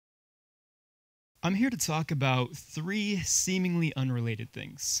I'm here to talk about three seemingly unrelated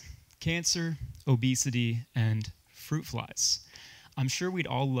things: cancer, obesity, and fruit flies. I'm sure we'd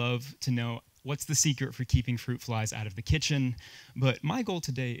all love to know what's the secret for keeping fruit flies out of the kitchen, but my goal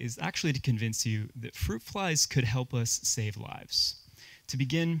today is actually to convince you that fruit flies could help us save lives. To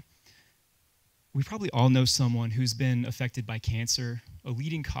begin, we probably all know someone who's been affected by cancer, a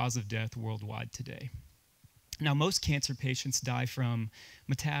leading cause of death worldwide today. Now, most cancer patients die from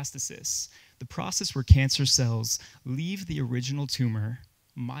metastasis, the process where cancer cells leave the original tumor,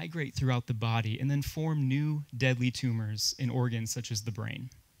 migrate throughout the body, and then form new deadly tumors in organs such as the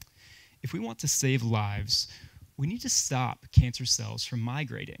brain. If we want to save lives, we need to stop cancer cells from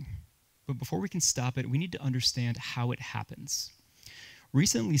migrating. But before we can stop it, we need to understand how it happens.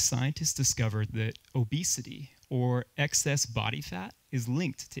 Recently, scientists discovered that obesity, or excess body fat, is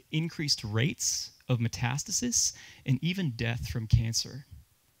linked to increased rates of metastasis and even death from cancer.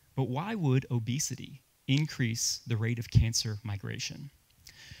 But why would obesity increase the rate of cancer migration?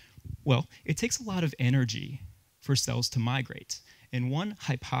 Well, it takes a lot of energy for cells to migrate. And one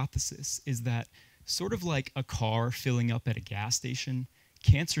hypothesis is that, sort of like a car filling up at a gas station,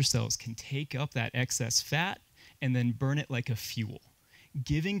 cancer cells can take up that excess fat and then burn it like a fuel,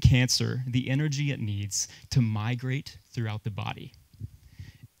 giving cancer the energy it needs to migrate throughout the body.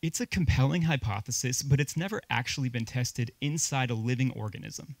 It's a compelling hypothesis, but it's never actually been tested inside a living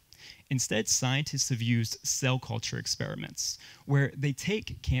organism. Instead, scientists have used cell culture experiments, where they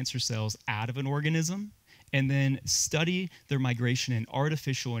take cancer cells out of an organism and then study their migration in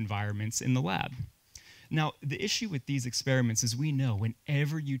artificial environments in the lab. Now, the issue with these experiments is we know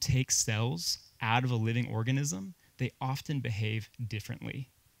whenever you take cells out of a living organism, they often behave differently.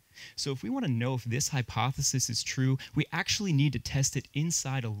 So if we want to know if this hypothesis is true, we actually need to test it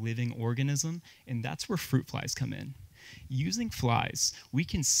inside a living organism, and that's where fruit flies come in. Using flies, we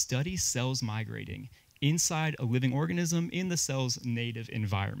can study cells migrating inside a living organism in the cell's native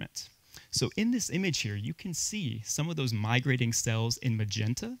environment. So in this image here, you can see some of those migrating cells in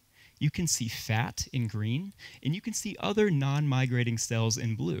magenta, you can see fat in green, and you can see other non-migrating cells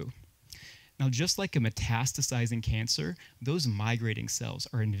in blue. Now, just like a metastasizing cancer, those migrating cells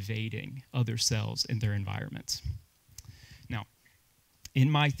are invading other cells in their environment. Now,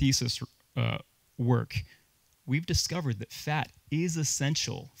 in my thesis work, we've discovered that fat is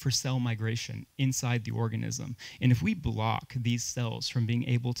essential for cell migration inside the organism. And if we block these cells from being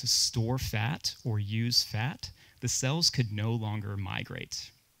able to store fat or use fat, the cells could no longer migrate.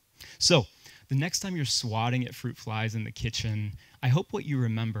 So, the next time you're swatting at fruit flies in the kitchen, I hope what you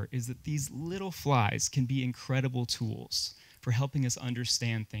remember is that these little flies can be incredible tools for helping us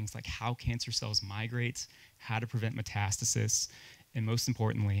understand things like how cancer cells migrate, how to prevent metastasis, and most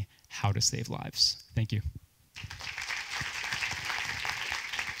importantly, how to save lives. Thank you.